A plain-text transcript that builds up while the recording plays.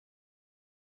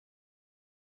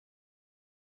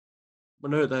We're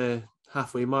now at the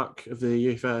halfway mark of the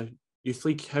UEFA Youth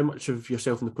League. How much have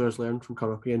yourself and the players learned from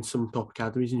coming up against some top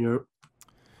academies in Europe?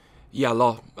 Yeah, a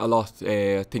lot.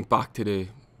 I think back to the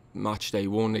match day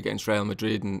one against Real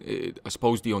Madrid, and I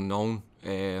suppose the unknown.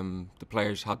 The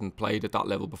players hadn't played at that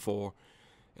level before.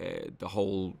 The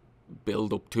whole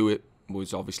build up to it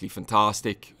was obviously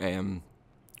fantastic.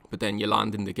 But then you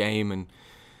land in the game, and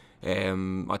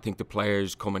I think the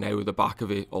players coming out of the back of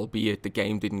it, albeit the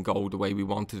game didn't go the way we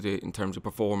wanted it in terms of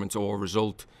performance or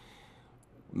result,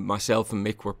 myself and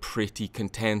Mick were pretty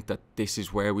content that this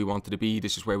is where we wanted to be,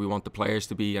 this is where we want the players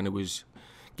to be, and it was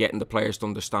getting the players to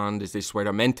understand, is this where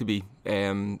they're meant to be?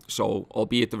 So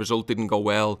albeit the result didn't go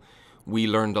well, we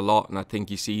learned a lot, and I think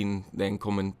you've seen then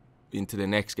coming into the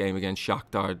next game against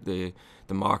Shakhtar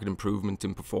the market improvement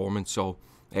in performance. So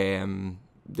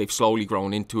they've slowly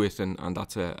grown into it, and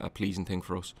that's a pleasing thing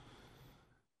for us.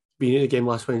 Being at the game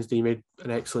last Wednesday, you made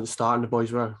an excellent start, and the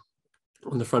boys were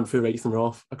on the front foot right from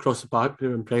off. Across the back, they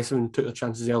were impressive and took their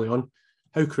chances early on.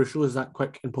 How crucial is that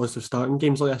quick and positive start in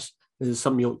games like this? Is it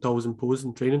something you look to always impose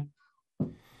in training?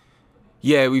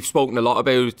 Yeah, we've spoken a lot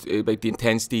about the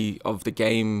intensity of the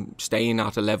game staying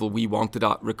at a level we wanted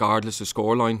at, regardless of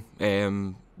scoreline.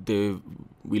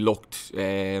 We looked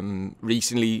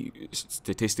recently,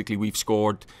 statistically, we've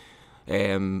scored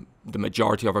the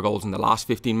majority of our goals in the last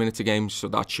 15 minutes of games, so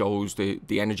that shows the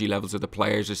energy levels of the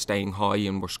players are staying high,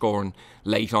 and we're scoring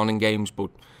late on in games,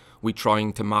 but we're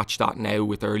trying to match that now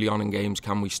with early on in games.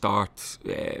 Can we start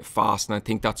fast? And I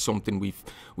think that's something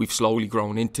we've slowly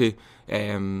grown into.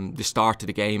 The start of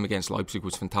the game against Leipzig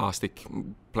was fantastic.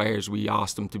 Players, we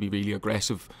asked them to be really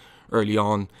aggressive early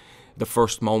on. The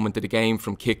first moment of the game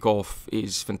from kick-off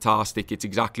is fantastic. It's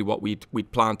exactly what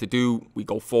we'd planned to do. We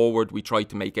go forward, we try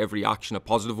to make every action a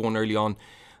positive one early on,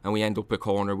 and we end up a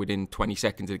corner within 20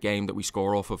 seconds of the game that we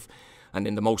score off of. And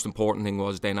then the most important thing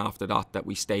was then after that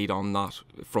we stayed on that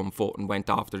front foot and went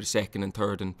after the second and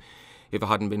third. And if it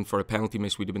hadn't been for a penalty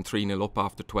miss, we'd have been 3-0 up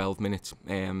after 12 minutes.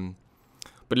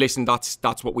 But listen,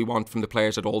 that's what we want from the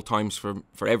players at all times, for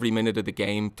every minute of the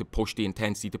game, to push the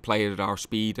intensity, to play it at our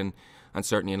speed, and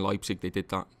certainly in Leipzig they did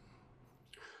that.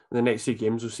 In the next 2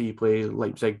 games, we'll see you play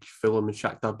Leipzig, Fulham and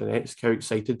Shakhtar Donetsk. How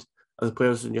excited are the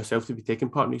players and yourself to be taking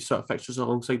part in these sort of fixtures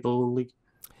alongside the Lowland League?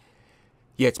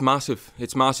 Yeah, it's massive.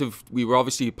 It's massive. We were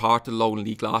obviously part of the Lowland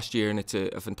League last year, and it's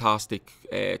a fantastic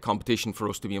competition for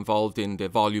us to be involved in. The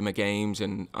volume of games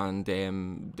and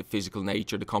the physical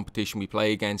nature of the competition we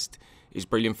play against is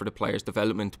brilliant for the players'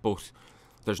 development, but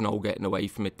there's no getting away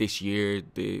from it this year.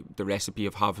 The recipe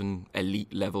of having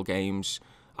elite level games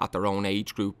at their own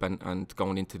age group and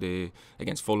going into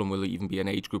against Fulham will even be an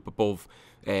age group above,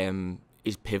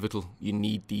 is pivotal. You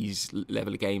need these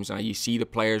level of games, and you see the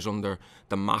players under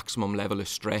the maximum level of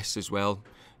stress as well.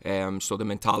 So the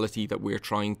mentality that we're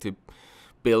trying to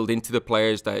build into the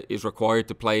players that is required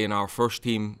to play in our first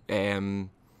team,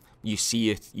 you see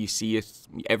it.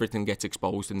 Everything gets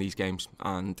exposed in these games,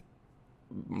 and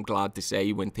I'm glad to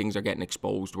say when things are getting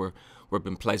exposed, we've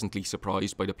been pleasantly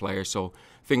surprised by the players. So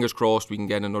fingers crossed we can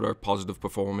get another positive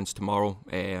performance tomorrow,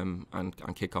 and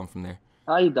kick on from there.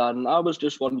 Hi Darren, I was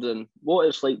just wondering what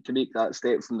it's like to make that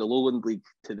step from the Lowland League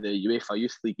to the UEFA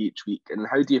Youth League each week, and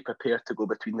how do you prepare to go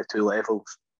between the 2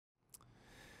 levels?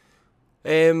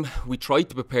 We tried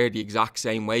to prepare the exact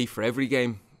same way for every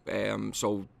game.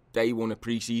 So day one of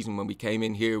pre-season, when we came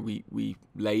in here, we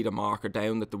laid a marker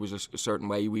down that there was a certain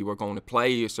way we were going to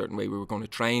play, a certain way we were going to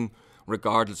train,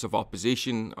 regardless of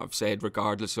opposition. I've said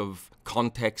regardless of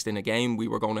context in a game, we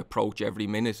were going to approach every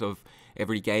minute of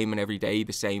every game and every day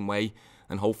the same way,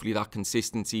 and hopefully that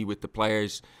consistency with the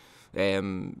players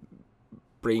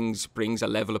brings a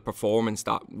level of performance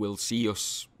that will see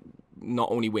us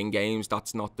not only win games.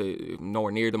 That's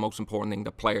nowhere near the most important thing.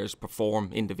 The players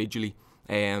perform individually.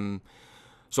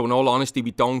 So in all honesty,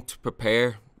 we don't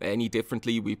prepare any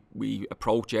differently. We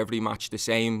approach every match the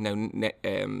same. Now,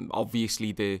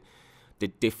 obviously the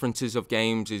differences of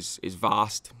games is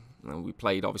vast. We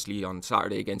played obviously on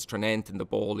Saturday against Tranent, and the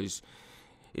ball is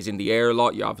in the air a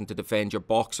lot. You're having to defend your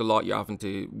box a lot. You're having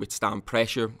to withstand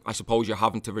pressure. I suppose you're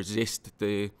having to resist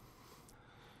the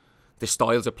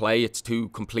styles of play. It's 2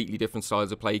 completely different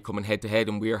styles of play coming head to head,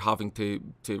 and we're having to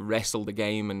wrestle the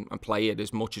game and play it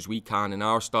as much as we can in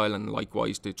our style, and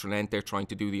likewise to Tranent, they're trying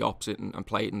to do the opposite and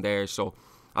play it in theirs. So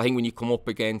I think when you come up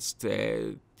against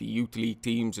the youth league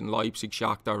teams in Leipzig,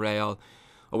 Shakhtar, Real,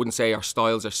 I wouldn't say our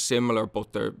styles are similar,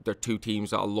 but they're 2 teams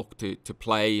that I'll look to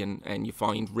play, and you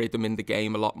find rhythm in the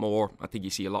game a lot more. I think you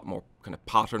see a lot more kind of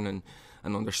pattern and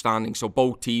understanding. So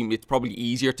both teams, it's probably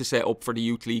easier to set up for the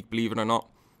youth league, believe it or not.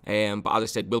 But as I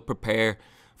said, we'll prepare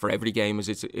for every game as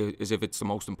if it's the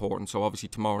most important. So obviously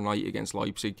tomorrow night against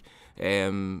Leipzig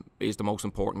is the most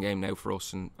important game now for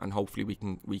us, and hopefully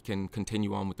we can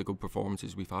continue on with the good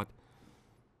performances we've had.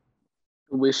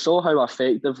 We saw how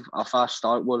effective a fast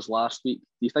start was last week.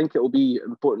 Do you think it will be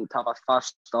important to have a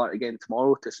fast start again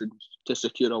tomorrow to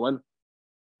secure a win?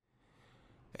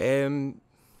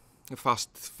 A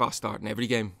fast start in every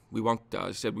game. As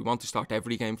I said, we want to start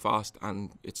every game fast,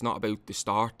 and it's not about the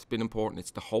start being important.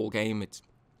 It's the whole game. It's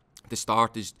the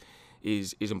start is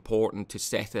important to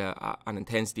set an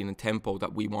intensity and a tempo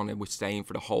that we want to withstand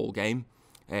for the whole game.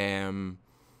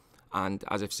 And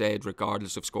as I've said,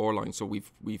 regardless of scoreline, so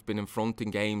we've been in front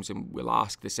in games, and we'll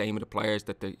ask the same of the players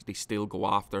that they still go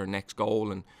after our next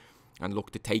goal and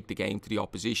look to take the game to the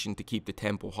opposition, to keep the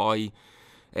tempo high,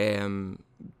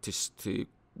 to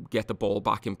get the ball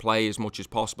back in play as much as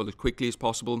possible, as quickly as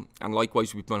possible. And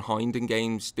likewise, we've been behind in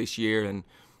games this year, and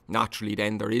naturally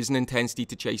then there is an intensity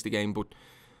to chase the game, but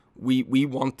we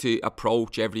want to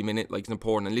approach every minute like it's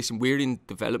important. And listen, we're in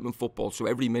development football, so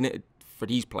every minute for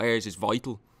these players is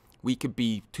vital. We could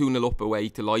be 2-0 up away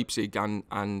to Leipzig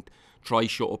and try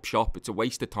shut up shop. It's a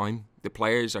waste of time. The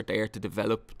players are there to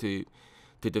develop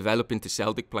into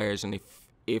Celtic players, and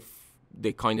if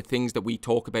the kind of things that we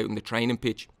talk about in the training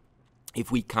pitch,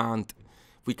 if we can't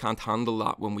handle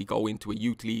that when we go into a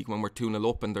youth league when we're 2-0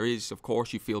 up, and there is, of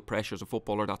course, you feel pressure as a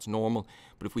footballer, that's normal,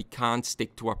 but if we can't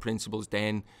stick to our principles,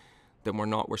 then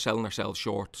we're selling ourselves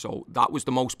short. So that was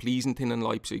the most pleasing thing in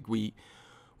Leipzig.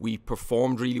 We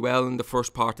performed really well in the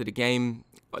first part of the game.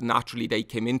 Naturally, they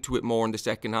came into it more in the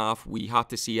second half. We had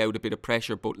to see out a bit of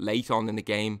pressure, but late on in the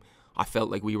game, I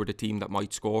felt like we were the team that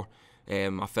might score.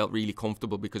 I felt really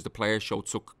comfortable because the players showed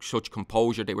such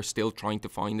composure. They were still trying to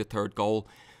find the third goal.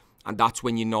 And that's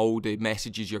when you know the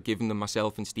messages you're giving them,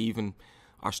 myself and Stephen,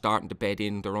 are starting to bed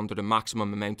in. They're under the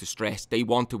maximum amount of stress. They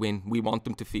want to win. We want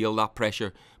them to feel that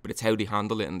pressure, but it's how they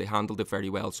handle it, and they handled it very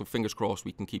well. So fingers crossed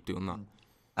we can keep doing that.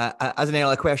 As an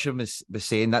earlier question was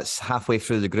saying, that's halfway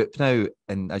through the group now,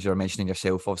 and as you were mentioning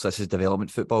yourself, obviously this is development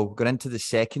football. Going into the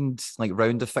second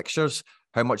round of fixtures,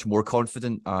 how much more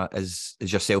confident is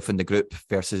yourself in the group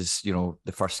versus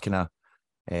the first kind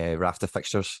of raft of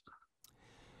fixtures?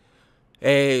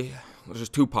 There's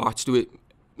two parts to it.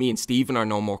 Me and Stephen are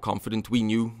no more confident. We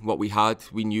knew what we had.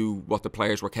 We knew what the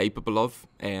players were capable of.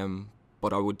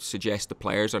 But I would suggest the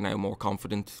players are now more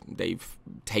confident. They've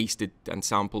tasted and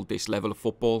sampled this level of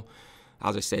football.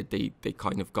 As I said, they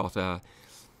kind of got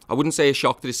I wouldn't say a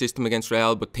shock to the system against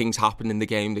Real, but things happened in the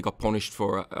game. They got punished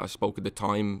for, I spoke at the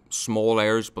time, small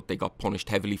errors, but they got punished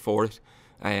heavily for it.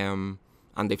 And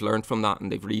they've learned from that,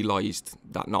 and they've realised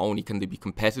that not only can they be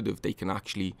competitive, they can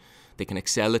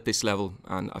excel at this level.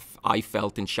 And I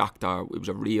felt in Shakhtar it was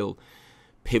a real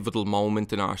pivotal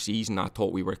moment in our season. I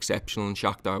thought we were exceptional in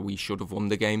Shakhtar. We should have won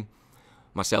the game.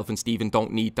 Myself and Stephen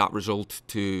don't need that result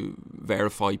to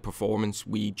verify performance.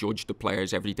 We judge the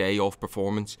players every day off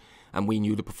performance, and we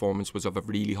knew the performance was of a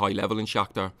really high level in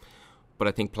Shakhtar. But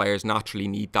I think players naturally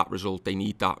need that result. They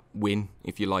need that win,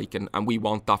 if you like, and we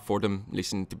want that for them.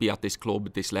 Listen, to be at this club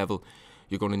at this level,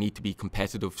 you're going to need to be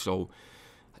competitive. So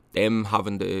them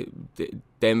having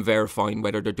them verifying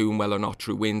whether they're doing well or not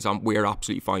through wins, we're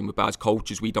absolutely fine with. But as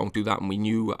coaches, we don't do that, and we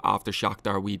knew after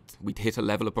Shakhtar we'd hit a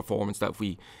level of performance that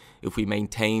if we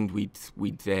maintained, we'd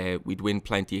win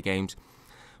plenty of games.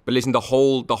 But listen, the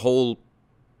whole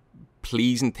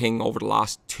pleasing thing over the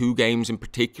last two games in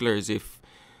particular is if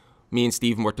me and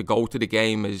Stephen were to go to the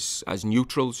game as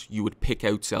neutrals, you would pick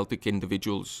out Celtic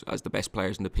individuals as the best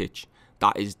players in the pitch.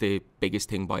 That is the biggest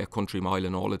thing by a country mile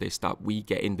in all of this, that we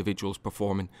get individuals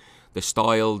performing. The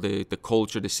style, the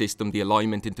culture, the system, the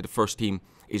alignment into the first team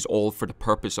is all for the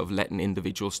purpose of letting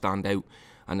individuals stand out.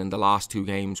 And in the last two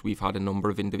games, we've had a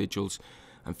number of individuals,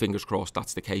 and fingers crossed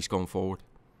that's the case going forward.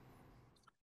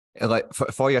 Like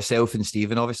for yourself and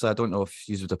Stephen, obviously, I don't know if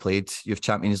you would have played youth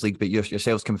Champions League, but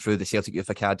yourselves come through the Celtic Youth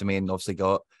Academy and obviously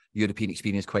got European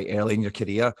experience quite early in your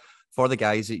career. For the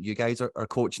guys that you guys are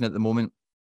coaching at the moment,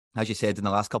 as you said, in the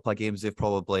last couple of games, they've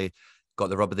probably got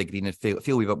the rub of the green and feel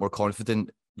a wee bit more confident,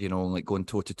 like going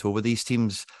toe-to-toe with these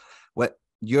teams. What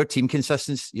your team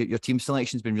consistency, your team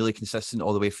selection has been really consistent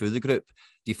all the way through the group.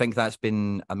 Do you think that's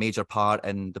been a major part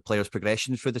in the players'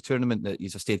 progression through the tournament, that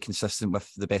you've stayed consistent with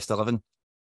the best 11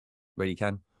 where you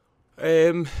can?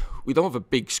 We don't have a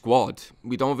big squad.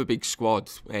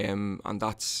 And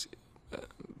that's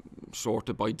sort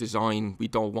of by design. We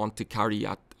don't want to carry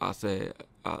at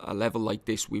a level like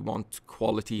this. We want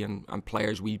quality and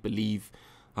players we believe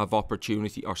have have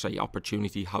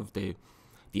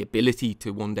the ability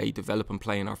to one day develop and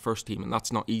play in our first team, and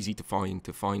that's not easy to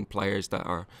find players that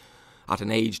are at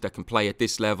an age that can play at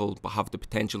this level but have the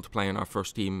potential to play in our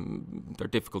first team, they're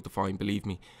difficult to find, believe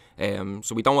me.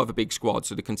 So we don't have a big squad,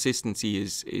 so the consistency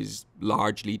is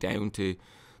largely down to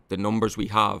the numbers we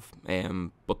have.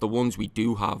 But the ones we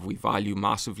do have, we value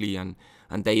massively, and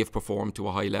they have performed to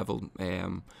a high level.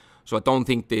 So I don't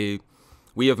think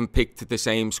we haven't picked the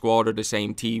same squad or the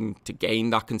same team to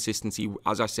gain that consistency.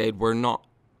 As I said, we're not,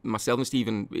 myself and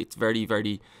Stephen, it's very,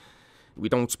 very, we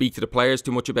don't speak to the players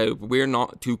too much about it, but we're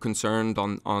not too concerned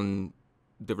on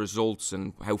the results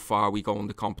and how far we go in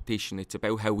the competition. It's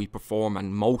about how we perform,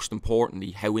 and most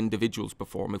importantly, how individuals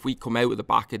perform. If we come out of the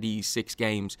back of these 6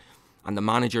 games and the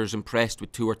manager is impressed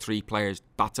with 2 or 3 players,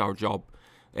 that's our job.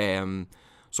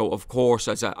 So of course,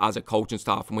 as a coaching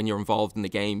staff, and when you're involved in the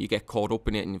game, you get caught up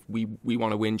in it, and we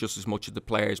want to win just as much as the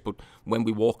players. But when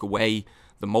we walk away,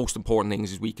 the most important thing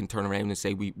is we can turn around and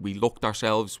say we looked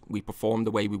ourselves, we performed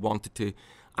the way we wanted to,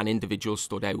 and individuals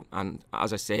stood out. And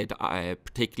as I said,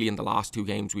 particularly in the last 2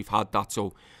 games, we've had that.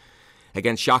 So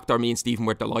against Shakhtar, me and Stephen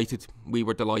were delighted. We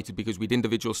were delighted because we'd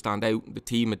individuals stand out. The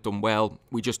team had done well.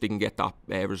 We just didn't get that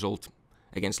result.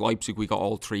 Against Leipzig, we got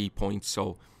all 3 points.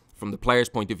 So from the players'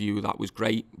 point of view, that was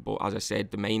great. But as I said,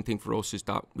 the main thing for us is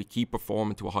that we keep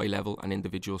performing to a high level and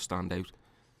individuals stand out.